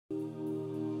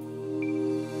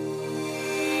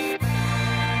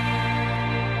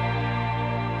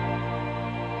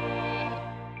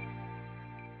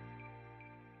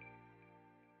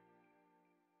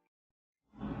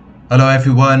Hello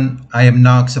everyone, I am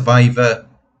Narc Survivor.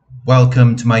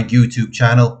 Welcome to my YouTube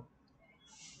channel.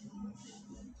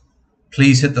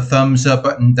 Please hit the thumbs up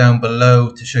button down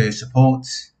below to show your support.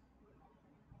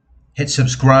 Hit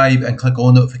subscribe and click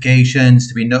all notifications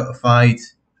to be notified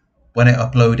when I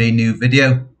upload a new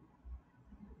video.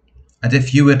 And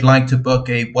if you would like to book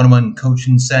a one-on-one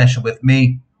coaching session with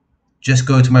me, just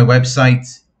go to my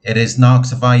website. It is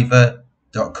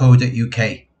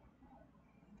narcsurvivor.co.uk.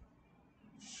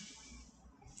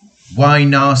 Why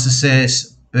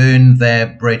narcissists burn their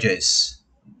bridges.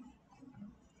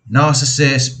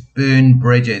 Narcissists burn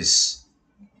bridges.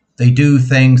 They do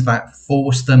things that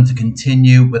force them to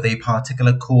continue with a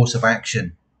particular course of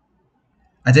action.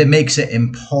 And it makes it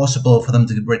impossible for them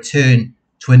to return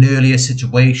to an earlier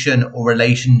situation or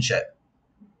relationship.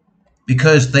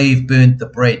 Because they've burnt the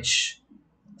bridge,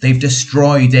 they've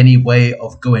destroyed any way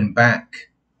of going back.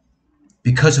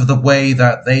 Because of the way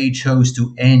that they chose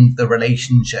to end the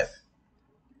relationship.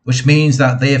 Which means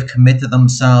that they have committed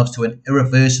themselves to an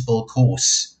irreversible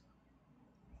course.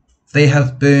 They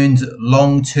have burned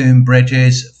long-term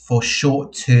bridges for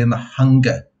short-term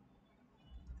hunger.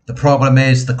 The problem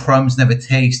is the crumbs never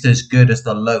taste as good as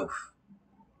the loaf.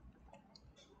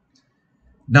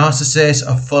 Narcissists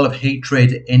are full of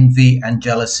hatred, envy, and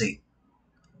jealousy,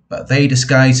 but they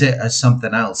disguise it as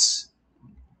something else.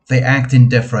 They act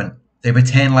indifferent, they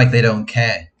pretend like they don't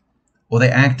care, or they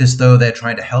act as though they're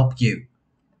trying to help you.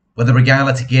 When the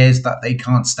reality is that they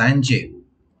can't stand you.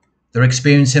 They're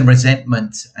experiencing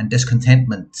resentment and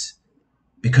discontentment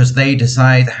because they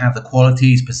desire to have the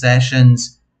qualities,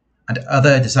 possessions, and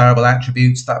other desirable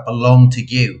attributes that belong to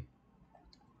you.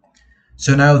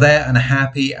 So now they're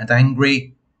unhappy and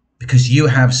angry because you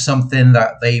have something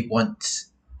that they want,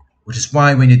 which is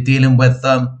why when you're dealing with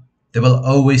them, they will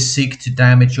always seek to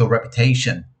damage your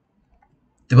reputation.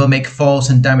 They will make false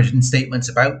and damaging statements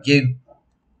about you.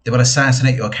 They will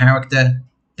assassinate your character,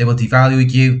 they will devalue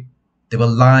you, they will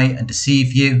lie and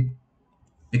deceive you,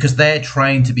 because they're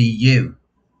trying to be you,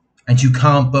 and you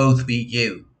can't both be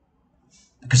you,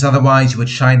 because otherwise you would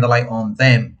shine the light on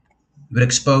them, you would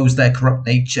expose their corrupt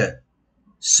nature,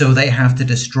 so they have to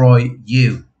destroy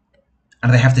you,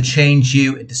 and they have to change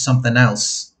you into something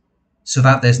else, so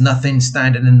that there's nothing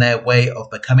standing in their way of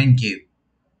becoming you,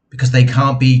 because they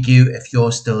can't be you if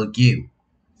you're still you.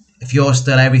 If you're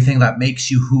still everything that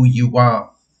makes you who you are,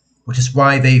 which is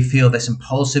why they feel this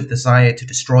impulsive desire to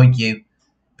destroy you,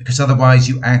 because otherwise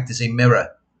you act as a mirror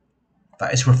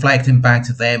that is reflecting back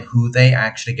to them who they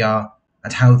actually are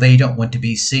and how they don't want to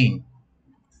be seen.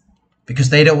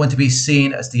 Because they don't want to be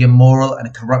seen as the immoral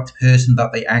and corrupt person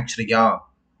that they actually are,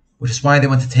 which is why they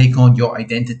want to take on your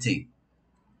identity.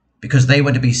 Because they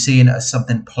want to be seen as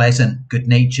something pleasant,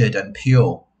 good-natured and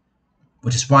pure.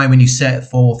 Which is why when you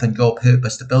set forth on your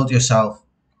purpose to build yourself,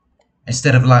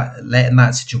 instead of letting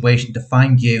that situation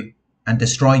define you and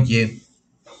destroy you,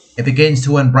 it begins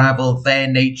to unravel their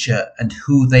nature and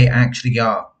who they actually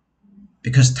are.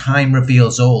 Because time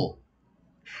reveals all.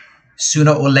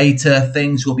 Sooner or later,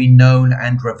 things will be known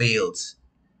and revealed.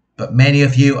 But many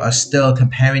of you are still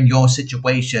comparing your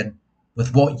situation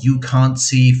with what you can't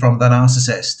see from the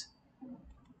narcissist.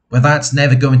 Well, that's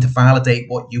never going to validate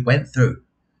what you went through.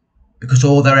 Because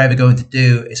all they're ever going to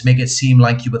do is make it seem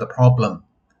like you were the problem,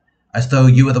 as though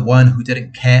you were the one who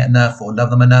didn't care enough or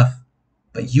love them enough,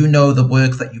 but you know the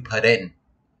work that you put in.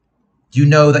 You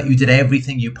know that you did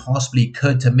everything you possibly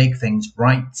could to make things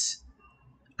right.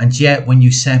 And yet when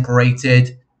you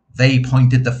separated, they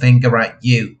pointed the finger at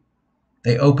you.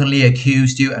 They openly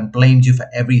accused you and blamed you for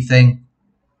everything.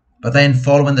 But then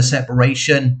following the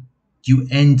separation, you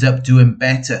end up doing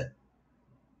better.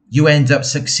 You end up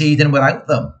succeeding without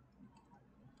them.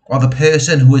 While the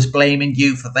person who is blaming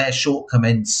you for their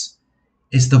shortcomings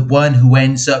is the one who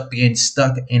ends up being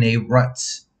stuck in a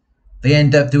rut. They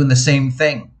end up doing the same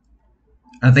thing,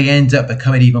 and they end up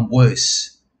becoming even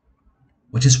worse.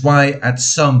 Which is why at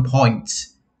some point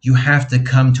you have to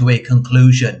come to a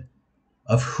conclusion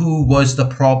of who was the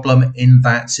problem in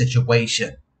that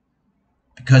situation.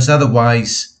 Because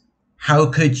otherwise, how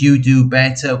could you do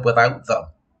better without them?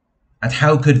 And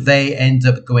how could they end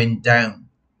up going down?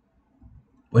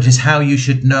 Which is how you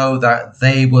should know that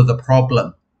they were the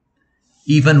problem,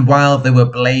 even while they were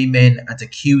blaming and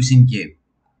accusing you.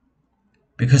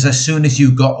 Because as soon as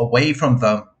you got away from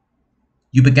them,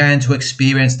 you began to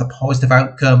experience the positive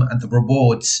outcome and the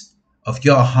rewards of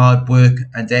your hard work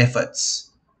and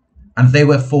efforts. And they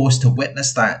were forced to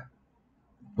witness that,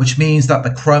 which means that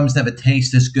the crumbs never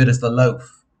taste as good as the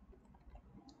loaf.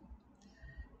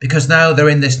 Because now they're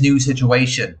in this new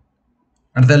situation.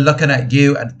 And they're looking at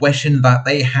you and wishing that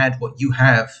they had what you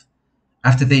have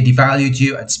after they devalued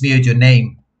you and smeared your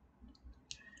name.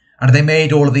 And they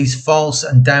made all of these false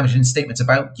and damaging statements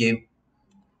about you,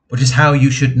 which is how you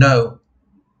should know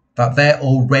that they're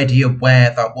already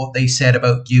aware that what they said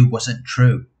about you wasn't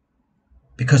true.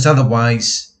 Because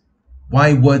otherwise,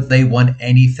 why would they want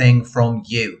anything from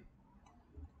you?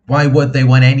 Why would they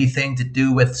want anything to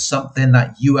do with something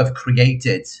that you have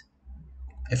created?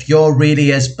 If you're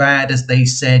really as bad as they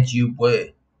said you were,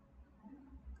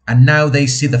 and now they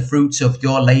see the fruits of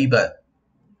your labor,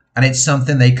 and it's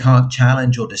something they can't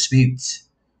challenge or dispute,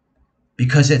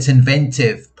 because it's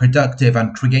inventive, productive,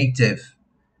 and creative.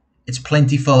 It's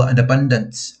plentiful and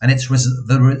abundant, and it's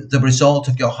the result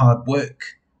of your hard work.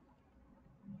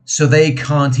 So they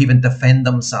can't even defend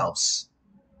themselves.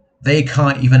 They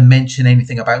can't even mention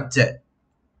anything about it.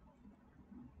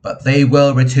 But they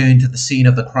will return to the scene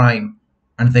of the crime,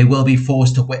 and they will be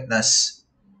forced to witness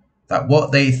that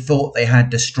what they thought they had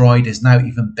destroyed is now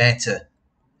even better.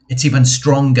 It's even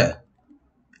stronger.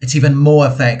 It's even more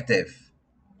effective.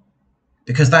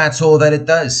 Because that's all that it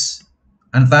does.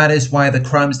 And that is why the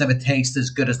crumbs never taste as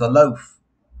good as the loaf.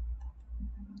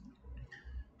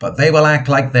 But they will act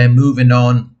like they're moving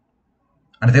on,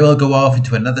 and they will go off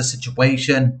into another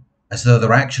situation as though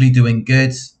they're actually doing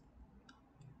good.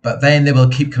 But then they will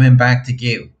keep coming back to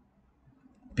you.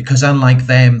 Because unlike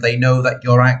them, they know that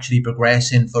you're actually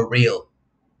progressing for real.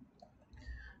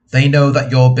 They know that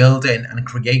you're building and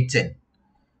creating.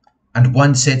 And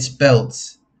once it's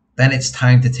built, then it's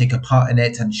time to take a part in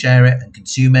it and share it and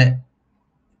consume it.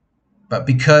 But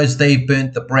because they've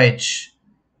burnt the bridge,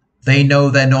 they know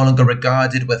they're no longer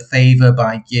regarded with favor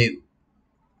by you.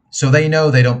 So they know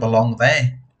they don't belong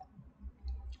there.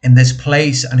 In this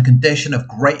place and condition of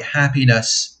great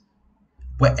happiness,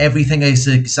 where everything is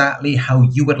exactly how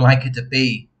you would like it to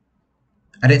be,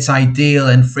 and it's ideal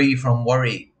and free from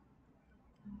worry.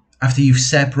 After you've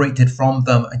separated from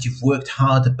them and you've worked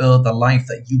hard to build the life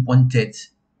that you wanted,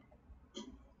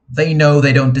 they know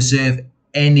they don't deserve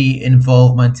any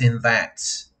involvement in that.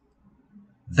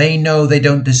 They know they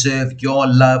don't deserve your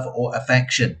love or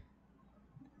affection.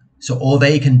 So all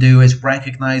they can do is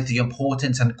recognize the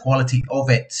importance and quality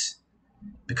of it.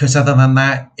 Because other than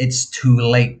that, it's too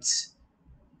late.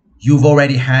 You've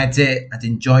already had it and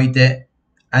enjoyed it,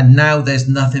 and now there's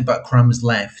nothing but crumbs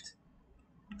left.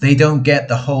 They don't get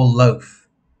the whole loaf.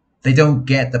 They don't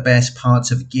get the best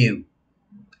parts of you.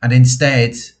 And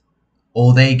instead,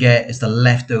 all they get is the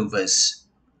leftovers,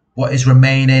 what is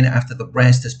remaining after the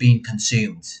rest has been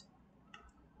consumed.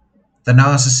 The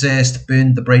narcissist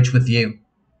burned the bridge with you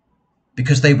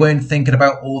because they weren't thinking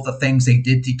about all the things they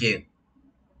did to you.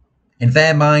 In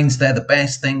their minds, they're the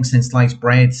best thing since sliced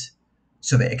bread,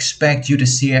 so they expect you to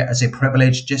see it as a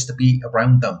privilege just to be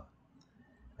around them.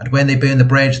 And when they burn the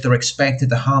bridge, they're expected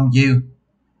to harm you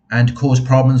and cause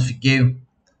problems for you.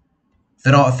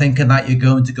 They're not thinking that you're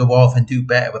going to go off and do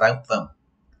better without them.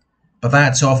 But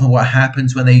that's often what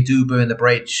happens when they do burn the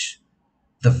bridge.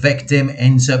 The victim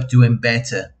ends up doing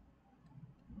better,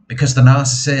 because the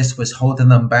narcissist was holding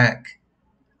them back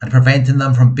and preventing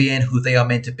them from being who they are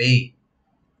meant to be.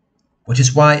 Which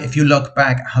is why if you look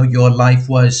back at how your life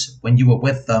was when you were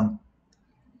with them,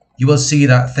 you will see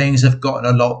that things have gotten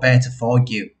a lot better for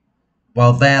you,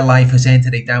 while their life has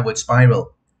entered a downward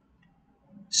spiral.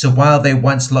 So while they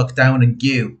once looked down on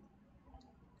you,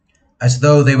 as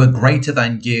though they were greater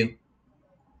than you,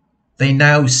 they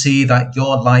now see that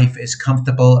your life is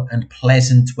comfortable and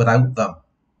pleasant without them.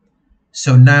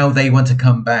 So now they want to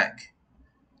come back,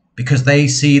 because they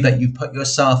see that you've put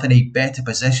yourself in a better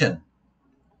position.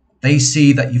 They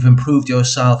see that you've improved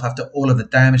yourself after all of the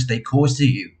damage they caused to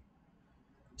you.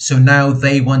 So now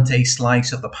they want a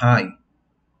slice of the pie.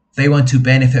 They want to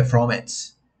benefit from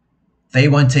it. They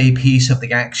want a piece of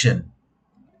the action.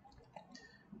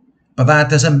 But that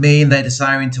doesn't mean they're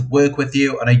desiring to work with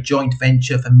you on a joint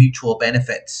venture for mutual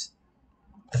benefits.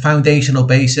 The foundational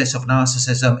basis of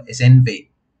narcissism is envy,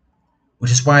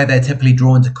 which is why they're typically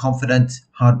drawn to confident,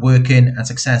 hardworking, and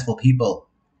successful people.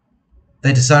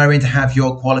 They're desiring to have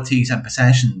your qualities and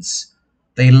possessions.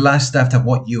 They lust after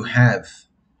what you have.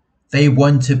 They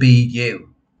want to be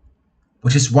you,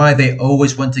 which is why they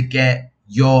always want to get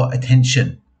your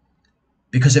attention,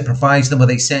 because it provides them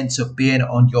with a sense of being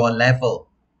on your level.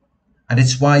 And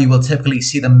it's why you will typically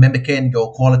see them mimicking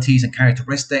your qualities and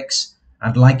characteristics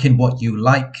and liking what you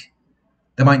like.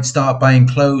 They might start buying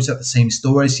clothes at the same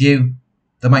store as you.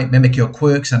 They might mimic your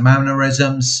quirks and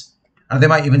mannerisms. And they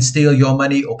might even steal your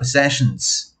money or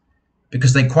possessions,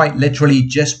 because they quite literally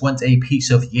just want a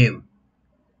piece of you.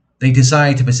 They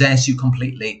desire to possess you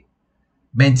completely,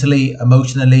 mentally,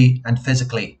 emotionally, and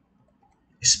physically,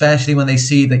 especially when they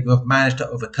see that you have managed to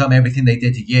overcome everything they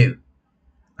did to you.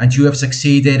 and you have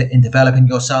succeeded in developing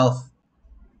yourself,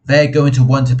 they're going to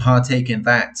want to partake in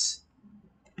that.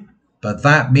 But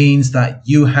that means that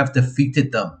you have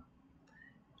defeated them.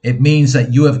 It means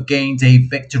that you have gained a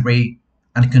victory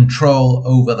and control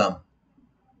over them.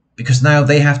 Because now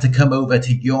they have to come over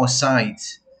to your side.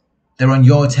 They're on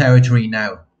your territory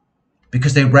now.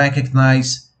 Because they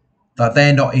recognize that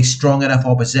they're not a strong enough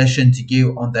opposition to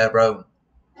you on their own.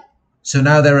 So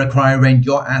now they're acquiring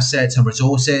your assets and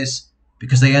resources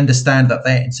because they understand that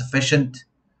they're insufficient.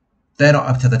 They're not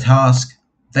up to the task.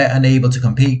 They're unable to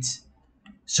compete.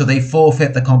 So they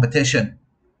forfeit the competition.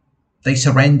 They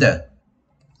surrender.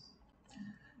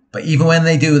 But even when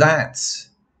they do that,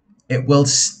 it will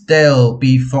still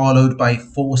be followed by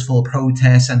forceful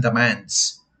protests and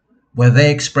demands, where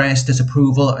they express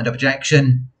disapproval and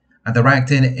objection, and they're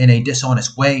acting in a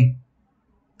dishonest way,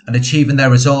 and achieving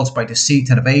their results by deceit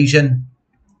and evasion,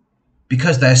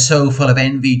 because they're so full of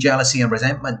envy, jealousy, and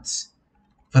resentment,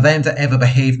 for them to ever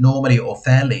behave normally or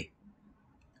fairly.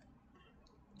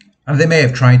 And they may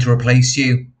have tried to replace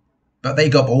you, but they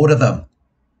got bored of them,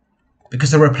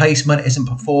 because the replacement isn't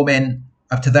performing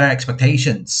up to their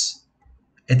expectations.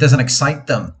 It doesn't excite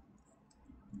them.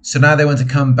 So now they want to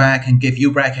come back and give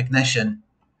you recognition,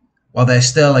 while they're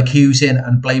still accusing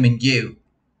and blaming you,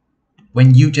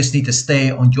 when you just need to stay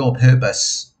on your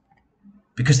purpose.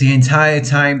 Because the entire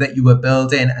time that you were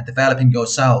building and developing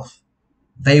yourself,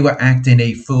 they were acting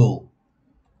a fool.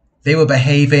 They were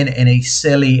behaving in a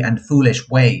silly and foolish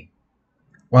way,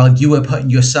 while you were putting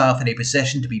yourself in a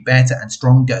position to be better and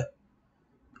stronger.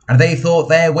 And they thought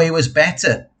their way was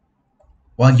better,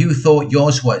 while you thought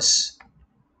yours was.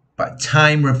 But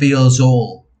time reveals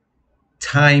all.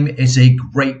 Time is a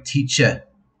great teacher,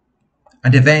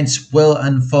 and events will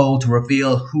unfold to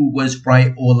reveal who was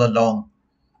right all along,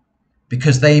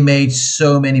 because they made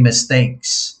so many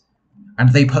mistakes,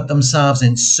 and they put themselves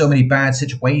in so many bad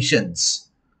situations,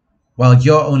 while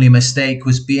your only mistake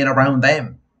was being around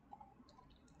them.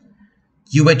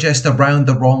 You were just around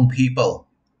the wrong people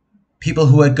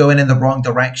who were going in the wrong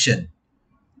direction,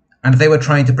 and they were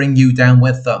trying to bring you down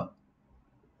with them.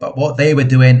 But what they were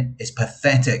doing is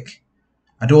pathetic,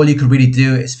 and all you could really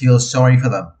do is feel sorry for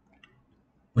them.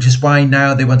 Which is why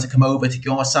now they want to come over to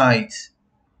your side.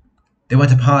 They want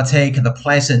to partake in the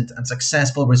pleasant and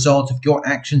successful result of your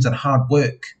actions and hard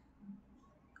work.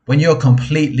 When you're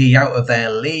completely out of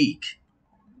their league,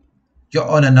 you're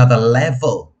on another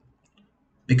level,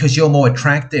 because you're more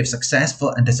attractive, successful,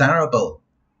 and desirable,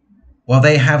 while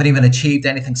they haven't even achieved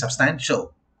anything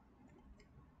substantial.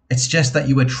 It's just that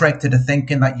you were tricked into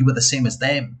thinking that you were the same as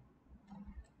them,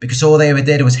 because all they ever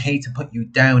did was hate and put you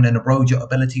down and erode your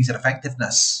abilities and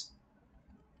effectiveness.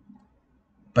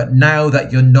 But now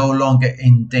that you're no longer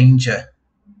in danger,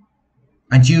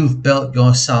 and you've built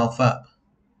yourself up,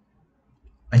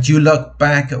 and you look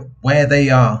back at where they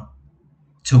are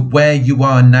to where you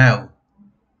are now,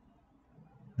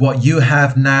 what you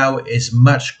have now is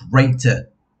much greater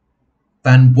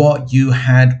than what you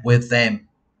had with them.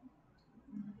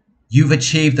 You've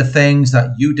achieved the things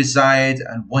that you desired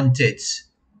and wanted.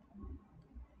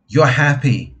 You're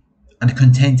happy and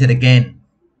contented again.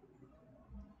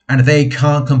 And they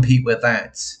can't compete with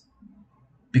that.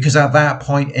 Because at that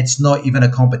point, it's not even a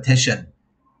competition.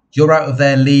 You're out of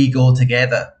their league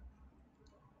altogether.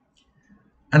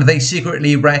 And they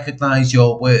secretly recognize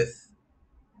your worth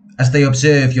as they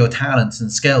observe your talents and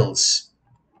skills.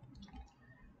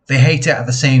 They hate it at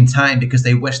the same time because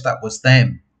they wish that was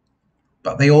them.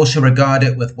 But they also regard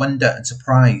it with wonder and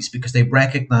surprise because they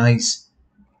recognize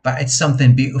that it's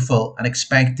something beautiful,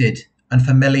 unexpected,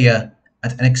 unfamiliar,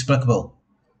 and inexplicable.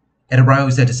 It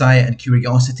aroused their desire and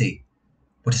curiosity,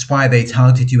 which is why they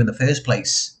targeted you in the first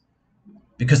place.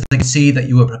 Because they could see that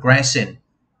you were progressing.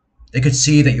 They could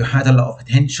see that you had a lot of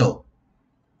potential.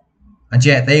 And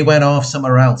yet they went off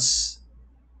somewhere else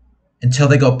until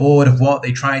they got bored of what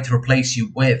they tried to replace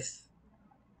you with.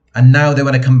 And now they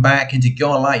want to come back into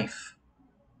your life,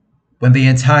 when the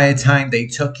entire time they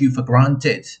took you for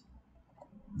granted.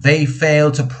 They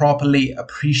failed to properly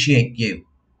appreciate you,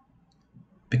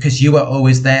 because you were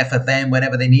always there for them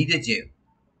whenever they needed you.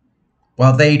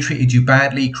 While they treated you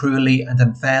badly, cruelly, and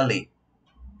unfairly,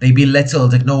 they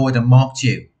belittled, ignored, and mocked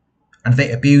you, and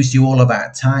they abused you all of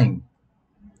that time.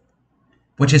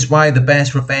 Which is why the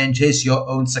best revenge is your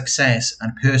own success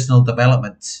and personal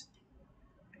development,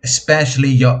 especially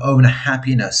your own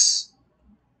happiness.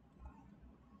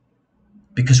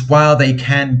 Because while they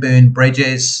can burn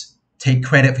bridges, take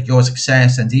credit for your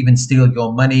success, and even steal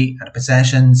your money and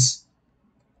possessions,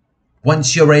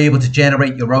 once you're able to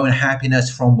generate your own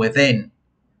happiness from within,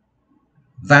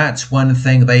 that's one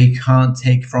thing they can't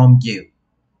take from you.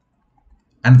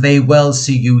 and they will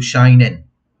see you shining.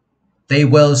 They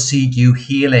will see you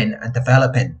healing and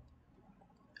developing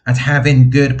and having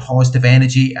good positive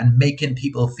energy and making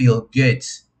people feel good.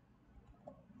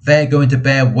 They're going to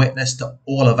bear witness to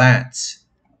all of that,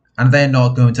 and they're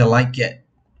not going to like it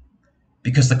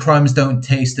because the crumbs don't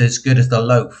taste as good as the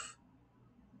loaf,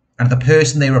 and the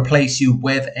person they replace you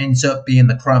with ends up being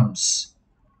the crumbs.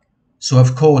 So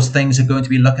of course things are going to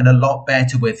be looking a lot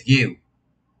better with you,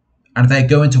 and they're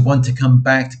going to want to come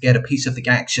back to get a piece of the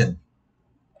action.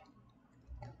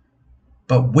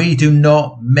 But we do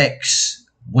not mix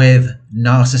with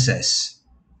narcissists.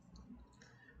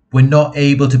 We're not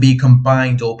able to be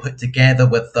combined or put together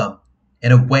with them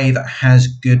in a way that has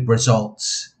good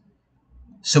results.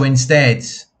 So instead,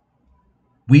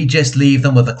 we just leave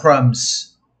them with the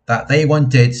crumbs that they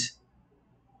wanted,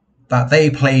 that they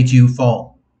played you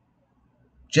for.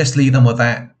 Just leave them with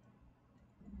that.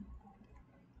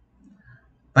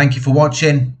 Thank you for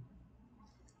watching.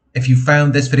 If you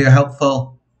found this video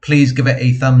helpful, please give it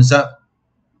a thumbs up.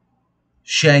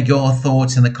 Share your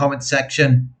thoughts in the comment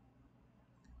section.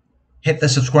 Hit the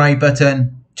subscribe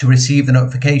button to receive the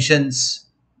notifications.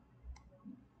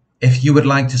 If you would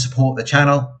like to support the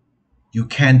channel, you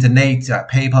can donate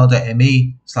at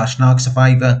paypal.me/Narc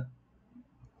Survivor.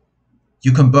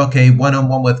 You can book a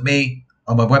one-on-one with me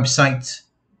on my website.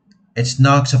 It's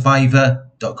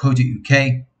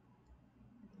narcsurvivor.co.uk.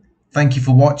 Thank you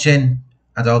for watching,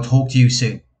 and I'll talk to you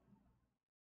soon.